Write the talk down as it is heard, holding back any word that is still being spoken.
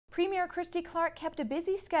Premier Christy Clark kept a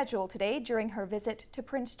busy schedule today during her visit to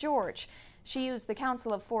Prince George. She used the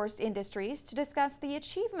Council of Forest Industries to discuss the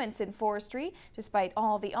achievements in forestry despite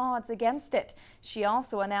all the odds against it. She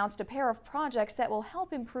also announced a pair of projects that will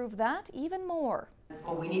help improve that even more.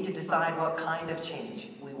 But we need to decide what kind of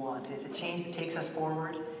change we want. Is it change that takes us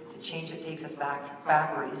forward? Is it change that takes us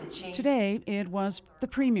backward? Is it change? Today, it was the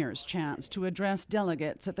Premier's chance to address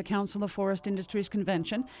delegates at the Council of Forest Industries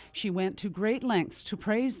Convention. She went to great lengths to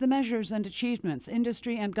praise the measures and achievements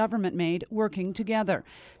industry and government made working together.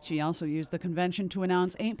 She also used the convention to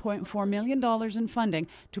announce $8.4 million in funding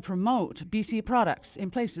to promote BC products in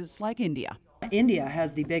places like India. India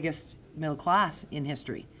has the biggest middle class in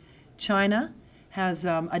history. China has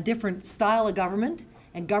a different style of government,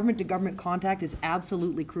 and government-to-government contact is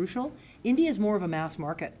absolutely crucial. India is more of a mass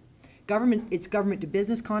market. It's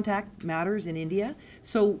government-to-business contact matters in India.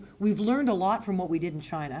 So we've learned a lot from what we did in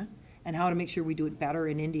China and how to make sure we do it better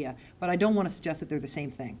in India. But I don't want to suggest that they're the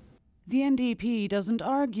same thing. The NDP doesn't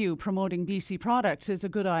argue promoting BC products is a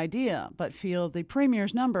good idea, but feel the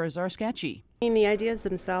Premier's numbers are sketchy. The ideas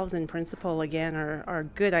themselves in principle, again, are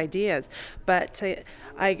good ideas, but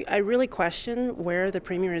I really question where the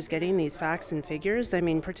Premier is getting these facts and figures. I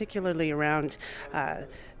mean, particularly around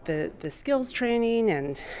the skills training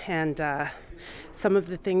and some of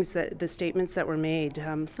the things the statements that were made.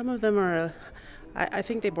 Some of them are, I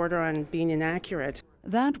think they border on being inaccurate.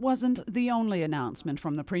 That wasn't the only announcement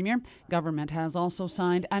from the Premier. Government has also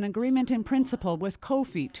signed an agreement in principle with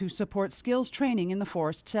COFI to support skills training in the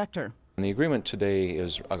forest sector. And the agreement today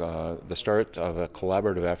is the start of a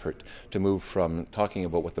collaborative effort to move from talking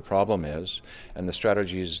about what the problem is and the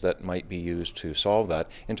strategies that might be used to solve that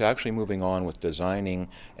into actually moving on with designing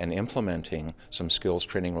and implementing some skills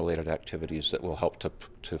training related activities that will help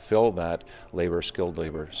to fill that skilled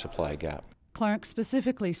labor supply gap. Clark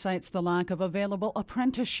specifically cites the lack of available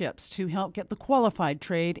apprenticeships to help get the qualified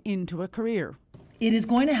trade into a career. It is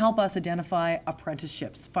going to help us identify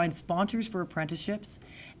apprenticeships, find sponsors for apprenticeships,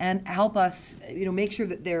 and help us, make sure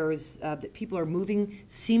that that people are moving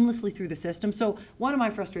seamlessly through the system. So one of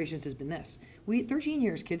my frustrations has been this: 13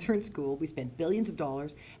 years, kids are in school, we spend billions of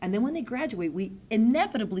dollars, and then when they graduate, we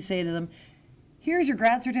inevitably say to them, "Here's your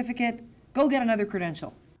grad certificate. Go get another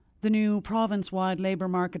credential." The new province-wide labour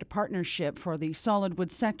market partnership for the solid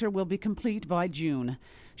wood sector will be complete by June.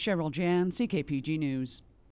 Cheryl Jan, CKPG News.